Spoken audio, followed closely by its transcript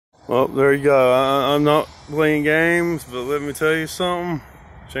Well, there you go. I'm not playing games, but let me tell you something.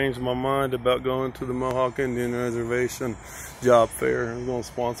 Changed my mind about going to the Mohawk Indian Reservation job fair. I'm going to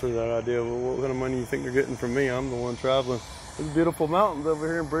sponsor that idea. Well, what kind of money you think they're getting from me? I'm the one traveling. There's beautiful mountains over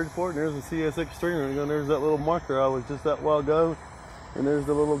here in Bridgeport, and there's the CS Extreme. And there's that little marker I was just that while ago, and there's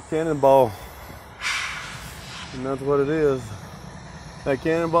the little cannonball. And that's what it is. That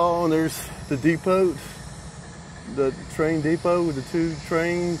cannonball, and there's the depot. The train depot with the two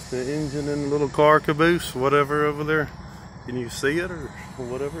trains, the engine and the little car caboose, whatever over there. Can you see it or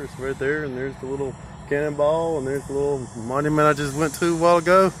whatever? It's right there, and there's the little cannonball, and there's the little monument I just went to a while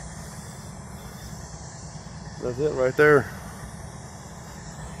ago. That's it right there.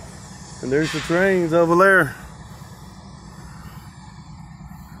 And there's the trains over there.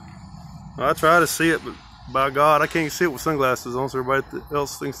 I try to see it, but by God, I can't see it with sunglasses on, so everybody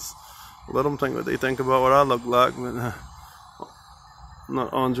else thinks. Let them think what they think about what I look like, but I'm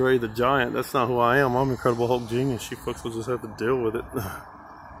not Andre the Giant. That's not who I am. I'm Incredible Hulk Genius. You folks will just have to deal with it.